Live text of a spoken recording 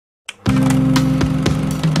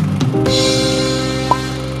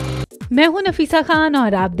मैं हूं नफीसा खान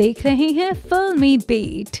और आप देख रहे हैं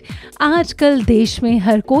फिल्मीबीट। आजकल देश में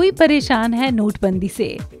हर कोई परेशान है नोटबंदी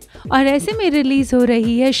से और ऐसे में रिलीज हो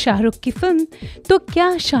रही है शाहरुख की फिल्म। तो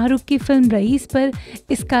क्या शाहरुख की फिल्म रईस पर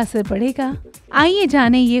इसका असर पड़ेगा? आइए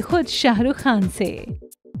जानें ये खुद शाहरुख खान से।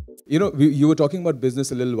 You know, you were talking about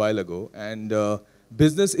business a little while ago, and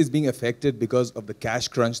business is being affected because of the cash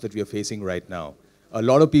crunch that we are facing right now. A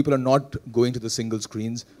lot of people are not going to the single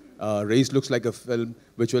screens. Raees looks like a film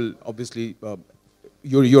which will obviously,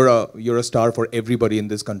 you're a star for everybody in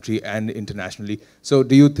this country and internationally. So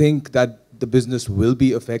do you think that the business will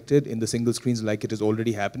be affected in the single screens like it is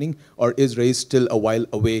already happening, or is Raees still a while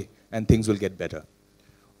away and things will get better?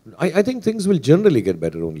 I think things will generally get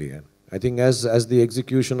better only. Yeah. I think as the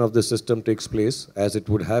execution of the system takes place, as it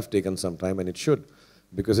would have taken some time, and it should,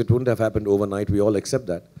 because it wouldn't have happened overnight. We all accept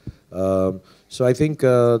that. So I think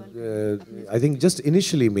just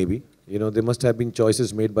initially maybe, there must have been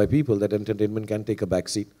choices made by people that entertainment can take a back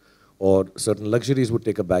seat, or certain luxuries would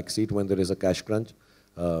take a back seat when there is a cash crunch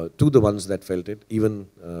to the ones that felt it, even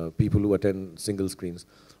people who attend single screens.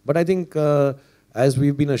 But I think as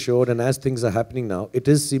we've been assured and as things are happening now, it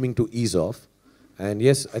is seeming to ease off. And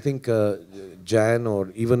yes, I think Jan or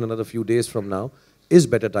even another few days from now is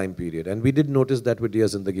better time period. And we did notice that with Diya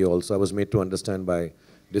Zindagi also. I was made to understand by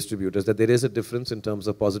distributors that there is a difference in terms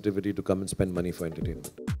of positivity to come and spend money for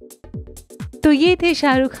entertainment. तो ये थे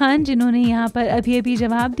शाहरुख खान जिन्होंने यहाँ पर अभी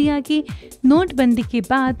जवाब दिया कि नोटबंदी के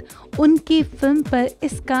बाद उनकी फिल्म पर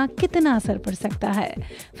इसका कितना असर पड़ सकता है।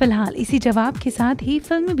 फिलहाल इसी जवाब के साथ ही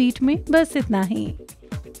फिल्मी बीट में बस इतना ही।